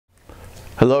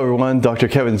Hello everyone, Dr.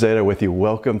 Kevin Zadai with you.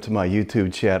 Welcome to my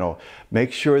YouTube channel.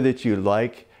 Make sure that you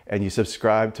like and you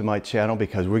subscribe to my channel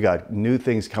because we got new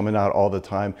things coming out all the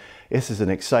time. This is an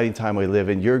exciting time we live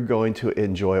in. You're going to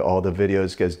enjoy all the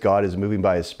videos because God is moving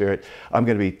by His Spirit. I'm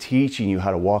going to be teaching you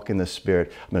how to walk in the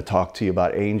Spirit. I'm going to talk to you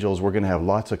about angels. We're going to have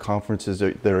lots of conferences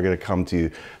that are going to come to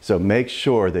you. So make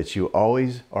sure that you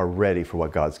always are ready for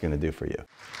what God's going to do for you.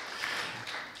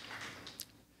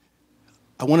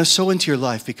 I want to sow into your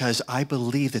life because I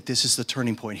believe that this is the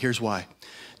turning point. Here's why.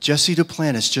 Jesse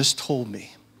Duplantis just told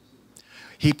me.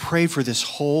 He prayed for this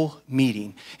whole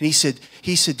meeting. And he said,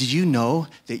 did you know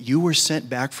that you were sent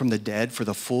back from the dead for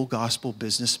the full gospel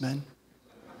businessmen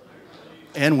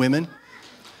and women?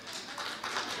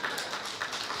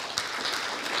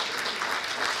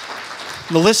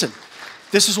 Now listen,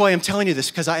 this is why I'm telling you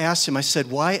this, because I asked him, I said,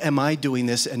 why am I doing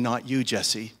this and not you,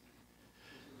 Jesse?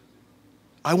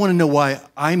 I want to know why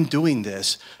I'm doing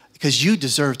this, because you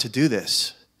deserve to do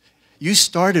this. You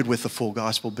started with the full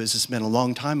gospel businessman a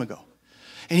long time ago.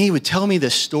 And he would tell me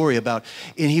this story about,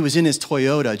 and he was in his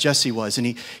Toyota, Jesse was, and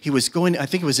he was going, I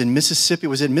think it was in Mississippi,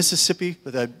 was it Mississippi,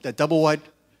 with that double wide,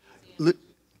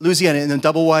 Louisiana, and then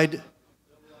double wide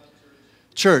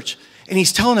church. And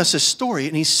he's telling us this story,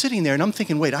 and he's sitting there, and I'm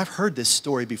thinking, wait, I've heard this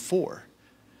story before.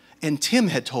 And Tim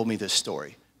had told me this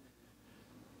story.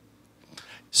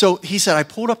 So he said, I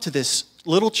pulled up to this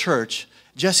little church.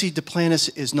 Jesse Duplantis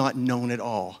is not known at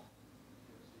all.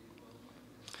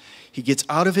 He gets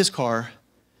out of his car,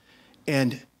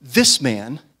 and this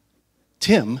man,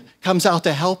 Tim, comes out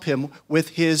to help him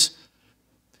with his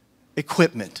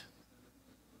equipment.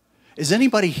 Is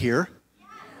anybody here?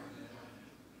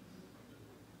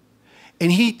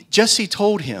 And Jesse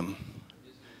told him,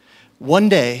 one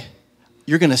day,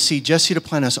 you're going to see Jesse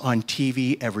Duplantis on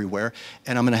TV everywhere,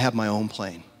 and I'm going to have my own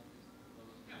plane.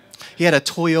 He had a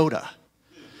Toyota,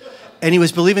 and he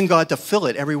was believing God to fill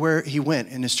it everywhere he went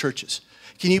in his churches.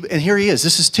 And here he is.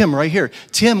 This is Tim right here.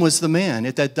 Tim was the man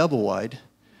at that double wide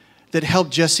that helped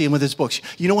Jesse in with his books.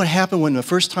 You know what happened when the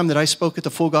first time that I spoke at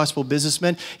the Full Gospel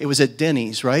Businessmen? It was at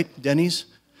Denny's, right? Denny's?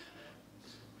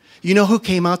 You know who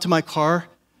came out to my car?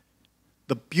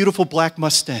 The beautiful black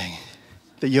Mustang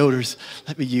that Yoder's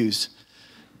let me use.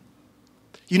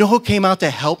 You know who came out to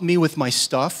help me with my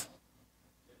stuff?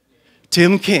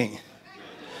 Tim King.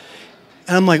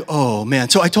 And I'm like, oh man.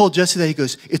 So I told Jesse that. He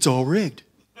goes, it's all rigged.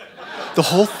 The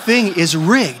whole thing is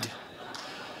rigged.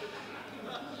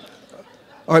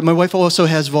 All right, my wife also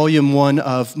has volume 1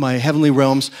 of my Heavenly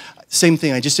Realms. Same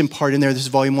thing, I just impart in there. This is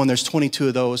volume 1. There's 22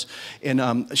 of those.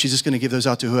 And she's just going to give those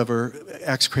out to whoever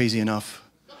acts crazy enough.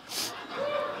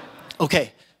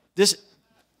 Okay, this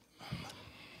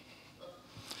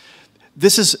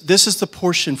is the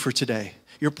portion for today.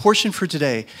 Your portion for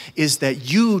today is that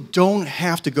you don't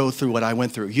have to go through what I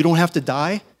went through. You don't have to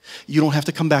die. You don't have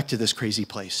to come back to this crazy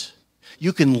place.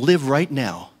 You can live right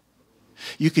now.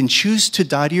 You can choose to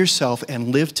die to yourself and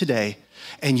live today,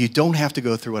 and you don't have to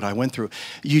go through what I went through.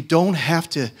 You don't have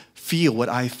to feel what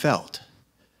I felt,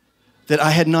 that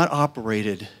I had not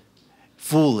operated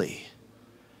fully.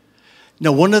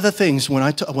 Now, one of the things, when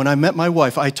I met my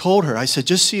wife, I told her, I said,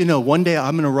 just so you know, one day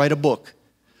I'm going to write a book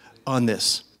on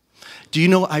this. Do you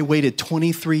know I waited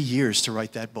 23 years to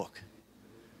write that book?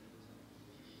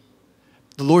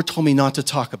 The Lord told me not to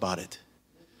talk about it.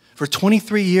 For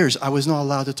 23 years, I was not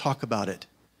allowed to talk about it.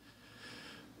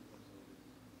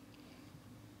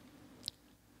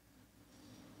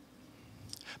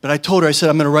 But I told her, I said,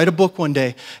 I'm going to write a book one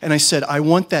day. And I said, I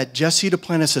want that Jesse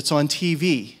Duplantis that's on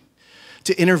TV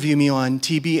to interview me on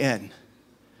TBN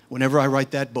whenever I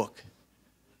write that book.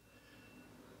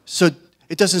 So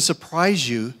it doesn't surprise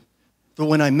you that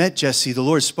when I met Jesse, the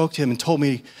Lord spoke to him and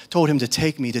told him to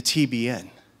take me to TBN.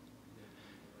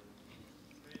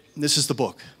 And this is the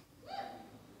book.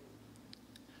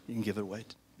 You can give it away.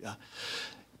 Yeah.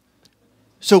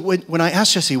 So when I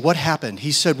asked Jesse what happened,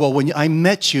 he said, well, when I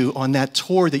met you on that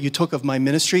tour that you took of my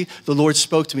ministry, the Lord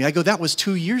spoke to me. I go, that was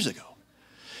 2 years ago.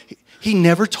 He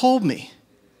never told me.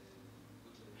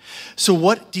 So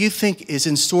what do you think is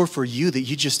in store for you that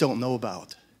you just don't know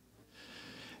about?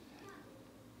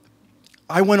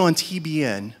 I went on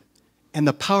TBN, and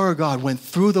the power of God went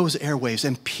through those airwaves,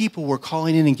 and people were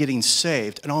calling in and getting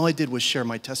saved, and all I did was share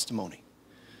my testimony.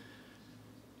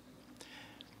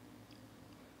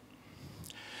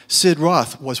 Sid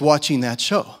Roth was watching that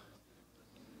show.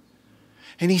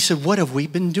 And he said, what have we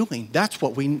been doing? That's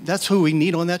who we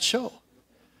need on that show.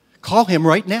 Call him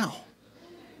right now.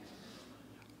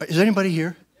 Is anybody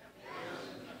here?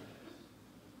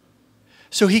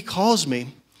 So he calls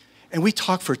me, and we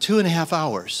talked for 2.5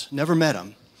 hours. Never met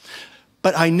him.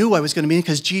 But I knew I was going to meet him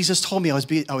because Jesus told me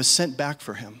I was sent back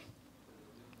for him.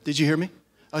 Did you hear me?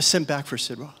 I was sent back for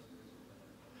Sidra.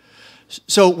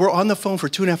 So we're on the phone for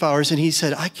 2.5 hours, and he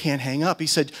said, I can't hang up. He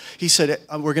said,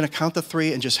 we're going to count to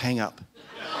 3 and just hang up.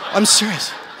 I'm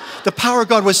serious. The power of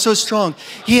God was so strong.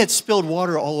 He had spilled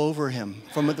water all over him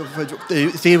from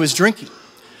he was drinking.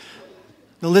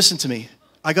 Now listen to me.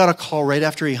 I got a call right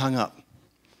after he hung up.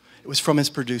 It was from his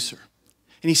producer.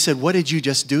 And he said, what did you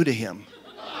just do to him?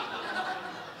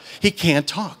 He can't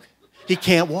talk. He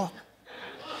can't walk.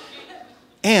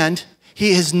 And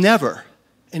he has never,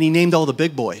 and he named all the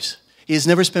big boys, he has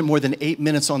never spent more than 8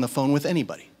 minutes on the phone with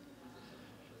anybody.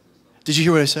 Did you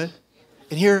hear what I said?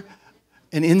 And here,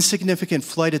 an insignificant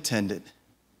flight attendant,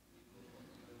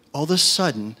 all of a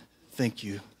sudden, thank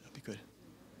you, that'd be good.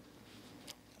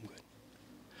 I'm good.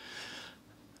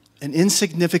 An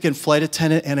insignificant flight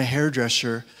attendant and a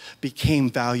hairdresser became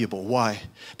valuable. Why?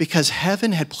 Because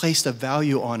heaven had placed a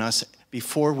value on us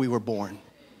before we were born.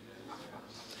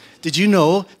 Did you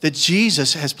know that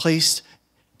Jesus has placed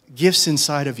gifts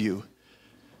inside of you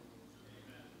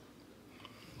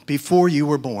before you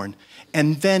were born?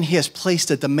 And then he has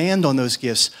placed a demand on those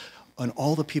gifts on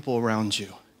all the people around you.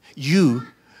 You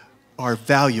are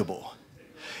valuable.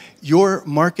 Your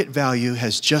market value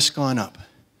has just gone up.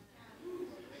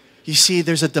 You see,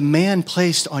 there's a demand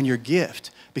placed on your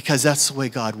gift because that's the way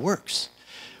God works.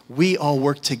 We all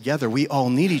work together. We all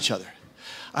need each other.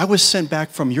 I was sent back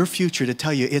from your future to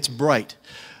tell you it's bright.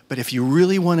 But if you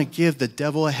really want to give the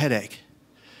devil a headache,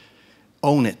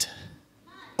 own it.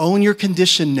 Own your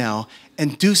condition now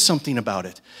and do something about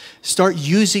it. Start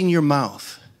using your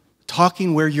mouth,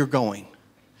 talking where you're going.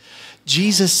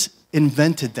 Jesus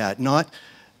invented that, not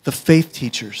the faith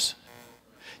teachers.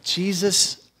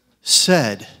 Jesus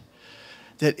said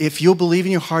that if you'll believe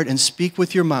in your heart and speak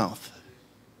with your mouth,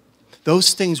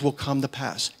 those things will come to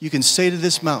pass. You can say to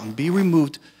this mountain, be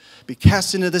removed, be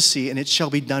cast into the sea, and it shall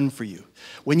be done for you.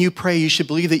 When you pray, you should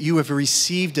believe that you have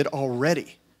received it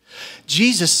already.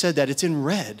 Jesus said that. It's in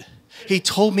red. He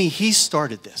told me he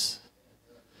started this.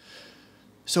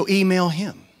 So email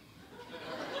him.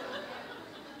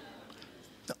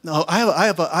 No, I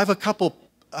have a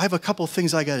couple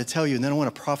things I got to tell you, and then I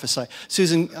want to prophesy.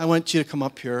 Susan, I want you to come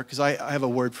up here because I have a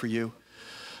word for you.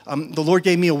 The Lord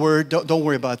gave me a word. Don't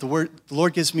worry about it. The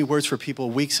Lord gives me words for people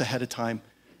weeks ahead of time.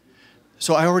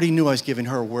 So I already knew I was giving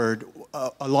her a word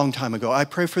a long time ago. I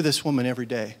pray for this woman every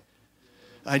day.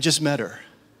 I just met her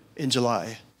in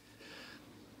July.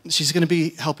 She's going to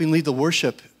be helping lead the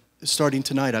worship starting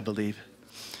tonight, I believe.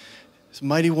 It's a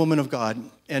mighty woman of God.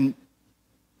 And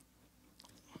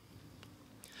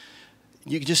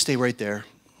you can just stay right there.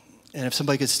 And if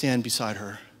somebody could stand beside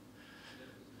her.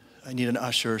 I need an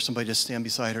usher, somebody to stand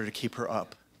beside her to keep her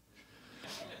up.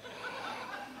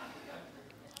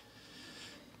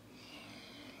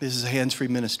 This is a hands-free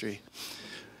ministry.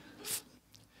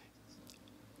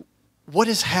 What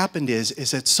has happened is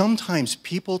that sometimes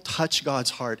people touch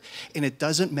God's heart, and it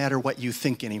doesn't matter what you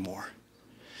think anymore.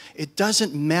 It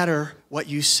doesn't matter what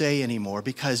you say anymore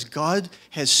because God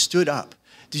has stood up.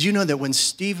 Did you know that when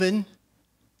Stephen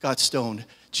got stoned,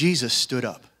 Jesus stood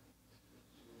up?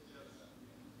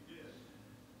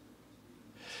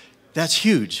 That's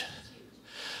huge.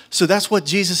 So that's what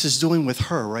Jesus is doing with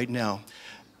her right now.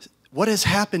 What has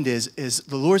happened is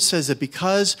the Lord says that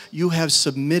because you have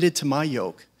submitted to my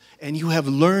yoke and you have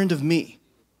learned of me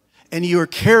and your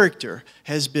character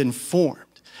has been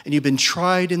formed and you've been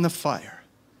tried in the fire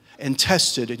and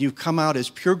tested and you've come out as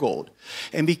pure gold.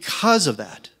 And because of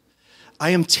that, I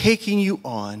am taking you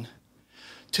on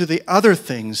to the other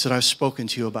things that I've spoken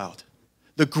to you about,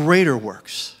 the greater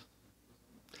works,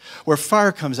 where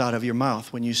fire comes out of your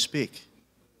mouth when you speak,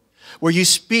 where you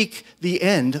speak the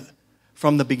end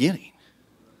from the beginning,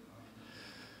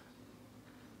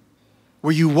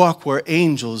 where you walk where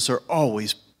angels are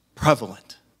always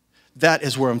prevalent. That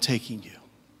is where I'm taking you.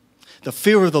 The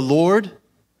fear of the Lord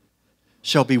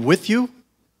shall be with you.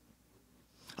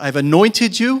 I have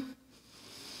anointed you,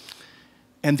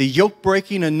 and the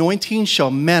yoke-breaking anointing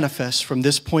shall manifest from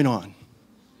this point on.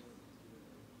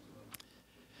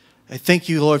 I thank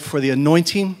you, Lord, for the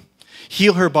anointing.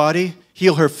 Heal her body,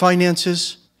 heal her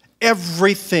finances,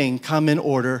 everything come in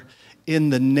order in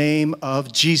the name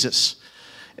of Jesus.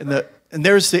 And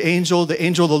there's the angel of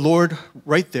the Lord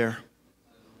right there.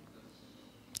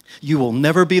 You will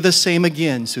never be the same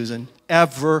again, Susan,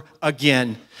 ever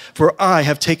again. For I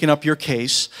have taken up your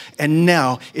case, and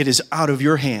now it is out of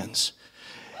your hands.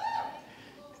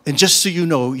 And just so you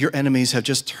know, your enemies have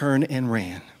just turned and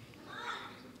ran.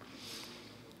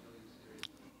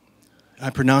 I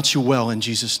pronounce you well in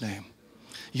Jesus' name.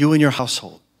 You and your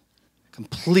household,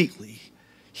 completely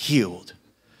healed,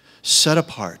 set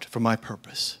apart for my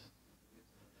purpose.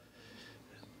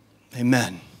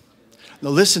 Amen. Now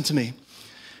listen to me.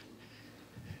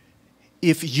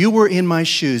 If you were in my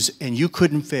shoes and you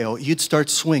couldn't fail, you'd start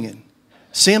swinging.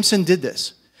 Samson did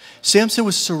this. Samson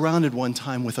was surrounded one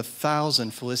time with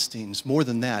 1,000 Philistines, more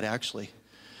than that actually.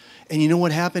 And you know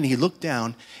what happened? He looked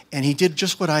down and he did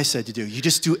just what I said to do. You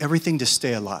just do everything to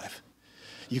stay alive.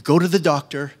 You go to the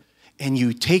doctor and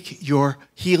you take your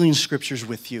healing scriptures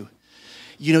with you.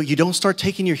 You know, you don't start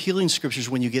taking your healing scriptures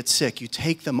when you get sick. You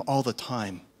take them all the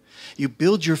time. You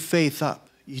build your faith up.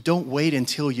 You don't wait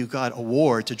until you got a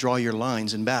war to draw your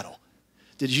lines in battle.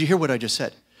 Did you hear what I just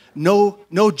said? No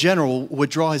general would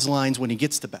draw his lines when he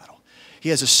gets to battle. He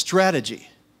has a strategy.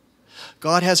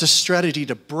 God has a strategy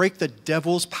to break the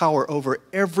devil's power over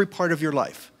every part of your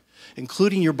life,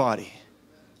 including your body.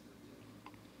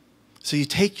 So you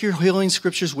take your healing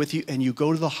scriptures with you and you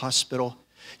go to the hospital,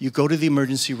 you go to the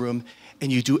emergency room,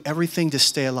 and you do everything to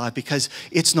stay alive because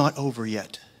it's not over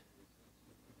yet.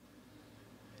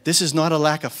 This is not a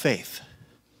lack of faith.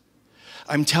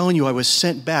 I'm telling you, I was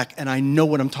sent back and I know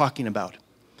what I'm talking about.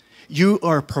 You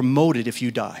are promoted if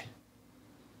you die.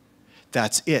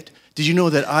 That's it. Did you know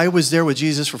that I was there with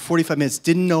Jesus for 45 minutes,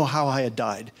 didn't know how I had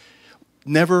died?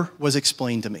 Never was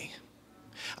explained to me.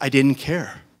 I didn't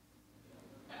care.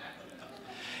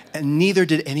 And neither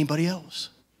did anybody else.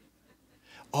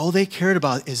 All they cared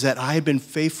about is that I had been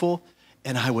faithful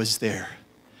and I was there.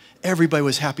 Everybody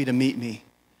was happy to meet me.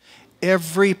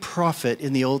 Every prophet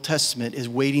in the Old Testament is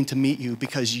waiting to meet you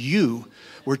because you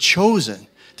were chosen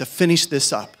to finish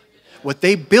this up. What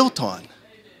they built on,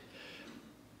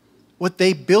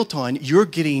 you're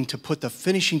getting to put the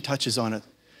finishing touches on it.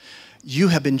 You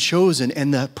have been chosen,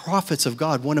 and the prophets of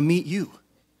God want to meet you.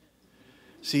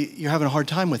 See, you're having a hard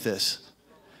time with this.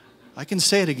 I can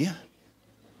say it again.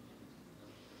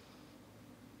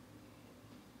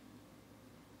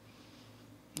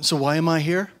 So why am I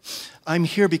here? I'm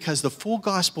here because the full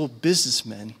gospel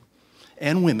businessmen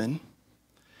and women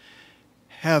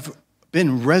have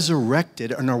been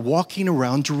resurrected and are walking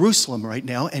around Jerusalem right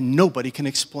now, and nobody can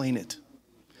explain it.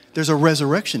 There's a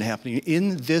resurrection happening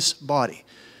in this body.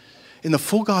 In the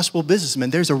full gospel businessmen,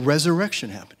 there's a resurrection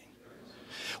happening.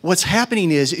 What's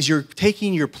happening is you're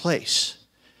taking your place,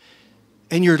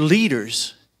 and you're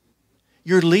leaders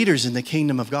in the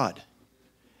kingdom of God.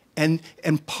 And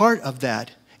part of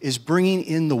that is bringing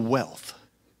in the wealth.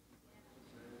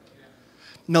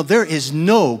 Now, there is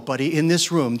nobody in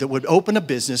this room that would open a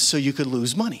business so you could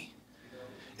lose money,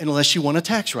 unless you want a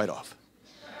tax write-off.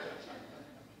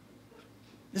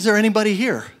 Is there anybody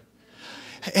here?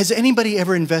 Has anybody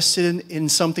ever invested in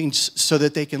something so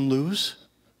that they can lose?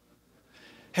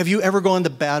 Have you ever gone to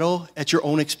battle at your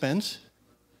own expense?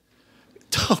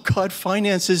 Oh, God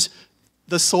finances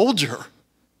the soldier.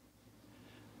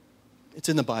 It's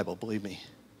in the Bible, believe me.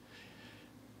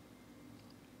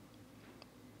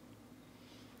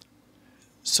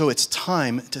 So it's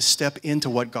time to step into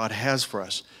what God has for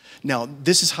us. Now,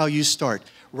 this is how you start.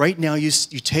 Right now, you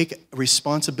take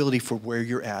responsibility for where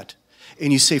you're at.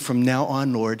 And you say, from now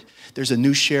on, Lord, there's a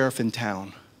new sheriff in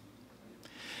town.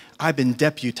 I've been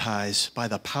deputized by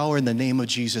the power in the name of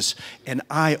Jesus, and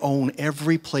I own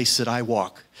every place that I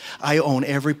walk. I own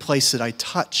every place that I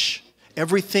touch.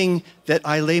 Everything that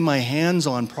I lay my hands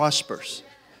on prospers.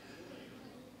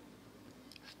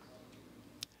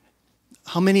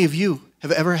 How many of you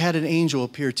have ever had an angel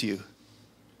appear to you?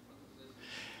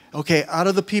 Okay, out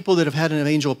of the people that have had an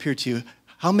angel appear to you,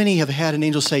 how many have had an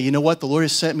angel say, you know what, the Lord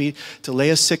has sent me to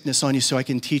lay a sickness on you so I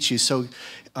can teach you, so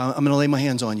I'm going to lay my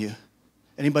hands on you?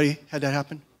 Anybody had that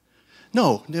happen?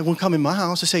 No, they won't come in my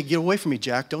house. I say, get away from me,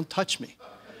 Jack, don't touch me.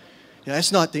 Yeah,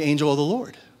 that's not the angel of the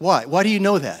Lord. Why? Why do you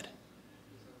know that?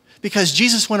 Because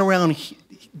Jesus went around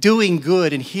doing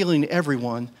good and healing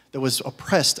everyone that was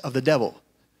oppressed of the devil,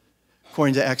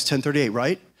 according to Acts 10:38,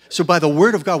 right? So by the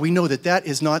word of God, we know that that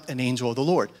is not an angel of the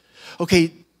Lord.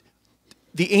 Okay,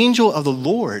 the angel of the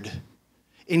Lord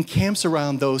encamps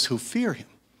around those who fear him.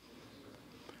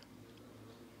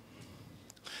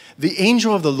 The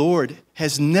angel of the Lord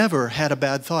has never had a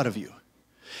bad thought of you,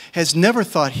 has never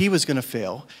thought he was going to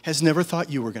fail, has never thought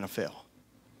you were going to fail.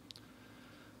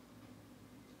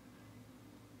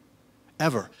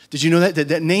 Ever. Did you know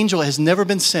that an angel has never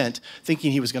been sent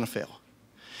thinking he was going to fail?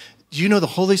 Do you know the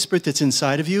Holy Spirit that's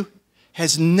inside of you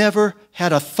has never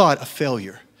had a thought of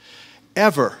failure?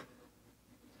 Ever.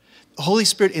 The Holy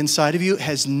Spirit inside of you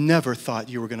has never thought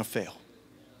you were going to fail.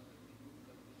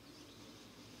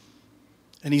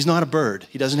 And he's not a bird.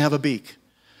 He doesn't have a beak.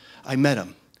 I met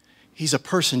him. He's a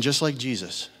person just like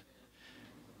Jesus.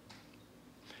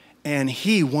 And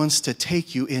he wants to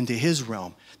take you into his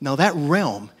realm. Now that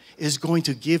realm is going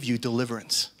to give you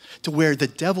deliverance to where the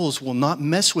devils will not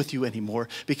mess with you anymore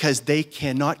because they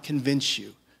cannot convince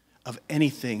you of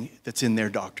anything that's in their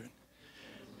doctrine.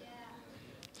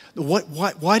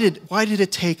 Why did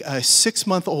it take a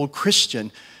 6-month-old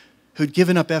Christian who'd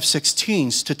given up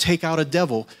F-16s to take out a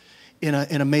devil in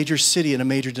a major city, in a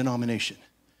major denomination?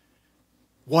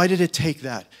 Why did it take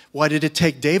that? Why did it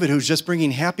take David, who's just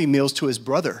bringing Happy Meals to his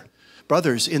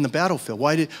brothers in the battlefield?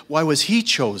 Why was he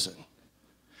chosen?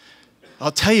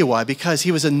 I'll tell you why. Because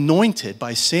he was anointed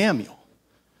by Samuel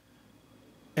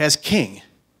as king.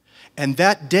 And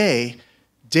that day,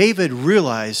 David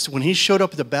realized when he showed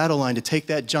up at the battle line to take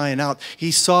that giant out,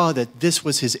 he saw that this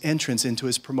was his entrance into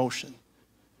his promotion.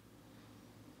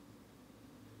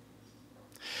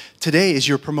 Today is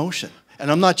your promotion.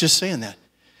 And I'm not just saying that.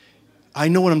 I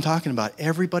know what I'm talking about.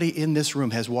 Everybody in this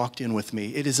room has walked in with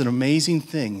me. It is an amazing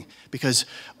thing because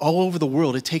all over the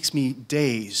world, it takes me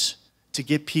days to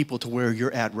get people to where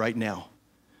you're at right now.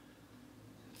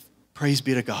 Praise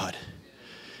be to God.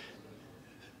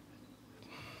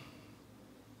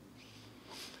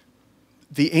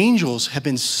 The angels have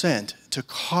been sent to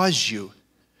cause you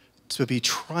to be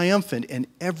triumphant in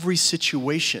every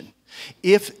situation.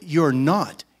 If you're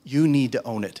not, you need to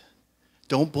own it.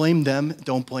 Don't blame them.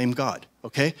 Don't blame God,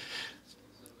 okay?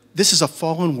 This is a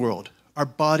fallen world. Our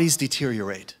bodies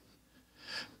deteriorate.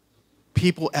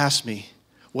 People ask me,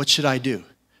 what should I do?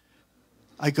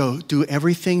 I go, do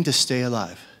everything to stay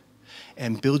alive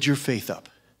and build your faith up.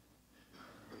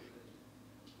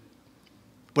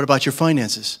 What about your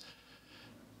finances?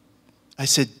 I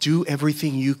said, do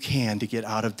everything you can to get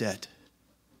out of debt.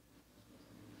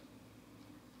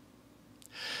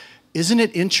 Isn't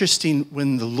it interesting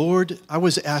when I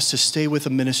was asked to stay with a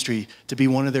ministry to be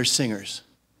one of their singers.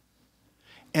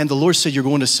 And the Lord said, you're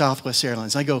going to Southwest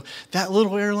Airlines. I go, that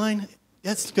little airline,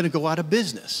 that's going to go out of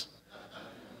business.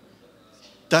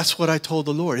 That's what I told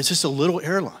the Lord. It's just a little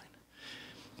airline.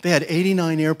 They had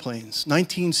 89 airplanes,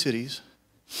 19 cities,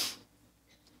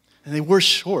 and they wear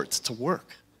shorts to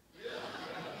work.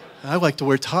 And I like to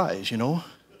wear ties, you know.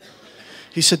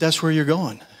 He said, that's where you're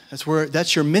going.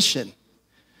 That's your mission.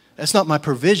 That's not my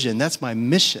provision, that's my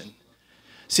mission.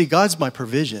 See, God's my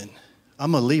provision.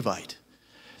 I'm a Levite.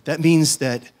 That means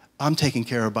that I'm taken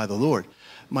care of by the Lord.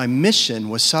 My mission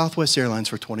was Southwest Airlines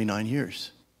for 29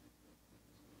 years.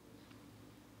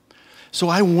 So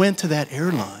I went to that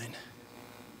airline.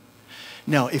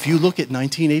 Now, if you look at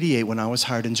 1988 when I was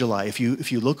hired in July, if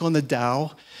you look on the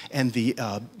Dow and the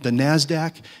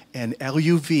NASDAQ and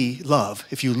LUV, Love,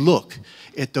 if you look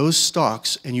at those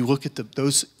stocks and you look at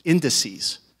those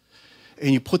indices,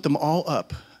 and you put them all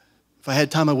up. If I had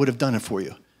time, I would have done it for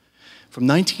you. From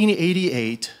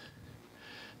 1988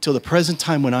 till the present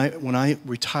time when I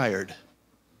retired,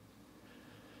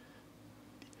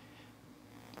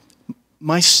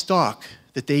 my stock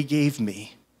that they gave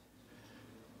me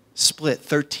split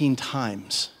 13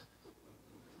 times.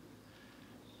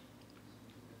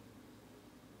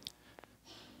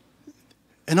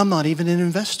 And I'm not even an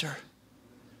investor.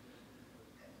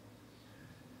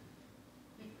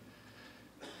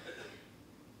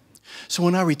 So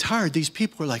when I retired, these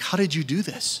people were like, how did you do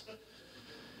this?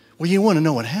 Well, you want to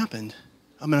know what happened.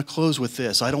 I'm going to close with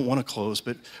this. I don't want to close,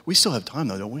 but we still have time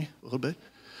though, don't we? A little bit.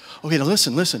 Okay, now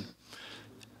listen.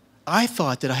 I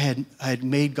thought that I had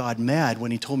made God mad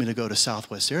when he told me to go to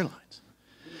Southwest Airlines.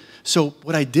 So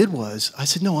what I did was, I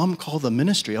said, no, I'm called to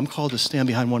ministry. I'm called to stand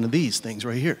behind one of these things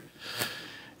right here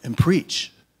and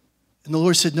preach. And the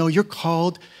Lord said, no, you're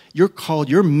called,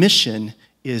 your mission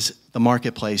is the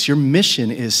marketplace. Your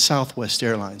mission is Southwest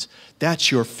Airlines.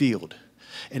 That's your field.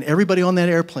 And everybody on that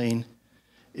airplane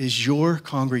is your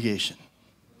congregation.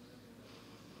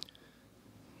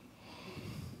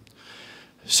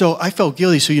 So I felt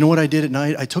guilty. So you know what I did at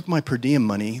night? I took my per diem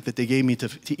money that they gave me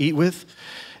to eat with.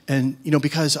 And, you know,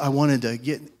 because I wanted to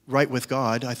get right with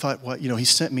God, I thought, well, you know, he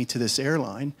sent me to this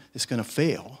airline that's going to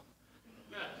fail.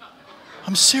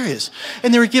 I'm serious.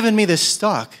 And they were giving me this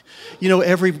stock. You know,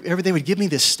 they would give me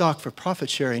this stock for profit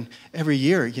sharing every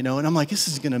year, you know, and I'm like, this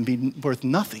is going to be worth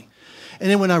nothing. And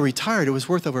then when I retired, it was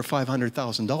worth over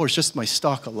 $500,000, just my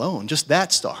stock alone, just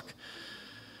that stock.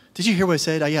 Did you hear what I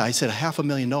said? Yeah, I said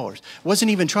 $500,000.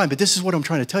 Wasn't even trying, but this is what I'm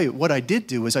trying to tell you. What I did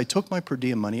do is I took my per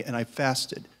diem money and I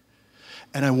fasted.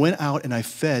 And I went out and I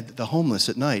fed the homeless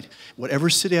at night, whatever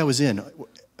city I was in,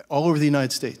 all over the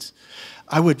United States.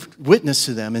 I would witness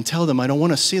to them and tell them, I don't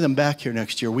want to see them back here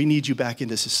next year. We need you back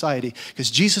into society because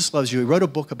Jesus loves you. He wrote a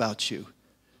book about you.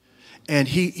 And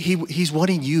he's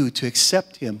wanting you to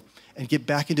accept him and get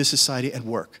back into society and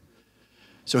work.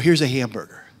 So here's a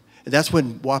hamburger. And that's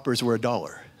when Whoppers were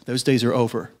 $1. Those days are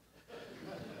over.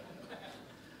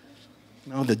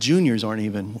 No, the juniors aren't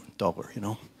even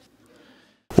 $1,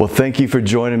 Well, thank you for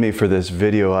joining me for this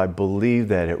video. I believe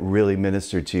that it really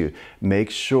ministered to you. Make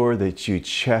sure that you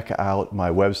check out my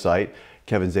website,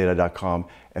 kevinzadai.com,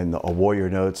 and the Warrior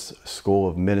Notes School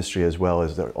of Ministry as well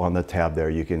as on the tab there.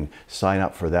 You can sign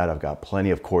up for that. I've got plenty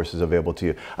of courses available to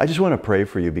you. I just want to pray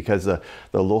for you because the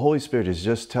Holy Spirit is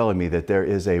just telling me that there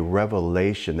is a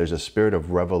revelation. There's a spirit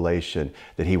of revelation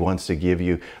that He wants to give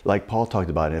you. Like Paul talked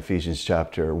about in Ephesians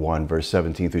chapter 1, verse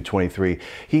 17 through 23.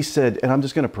 He said, and I'm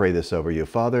just going to pray this over you.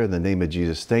 Father, in the name of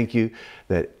Jesus, thank you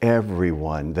that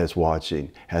everyone that's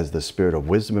watching has the spirit of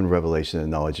wisdom and revelation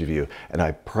and knowledge of you. And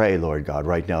I pray, Lord God,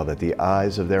 right now that the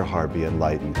eyes of their heart be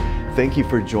enlightened. Thank you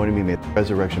for joining me. May the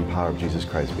resurrection power of Jesus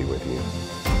Christ be with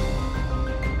you.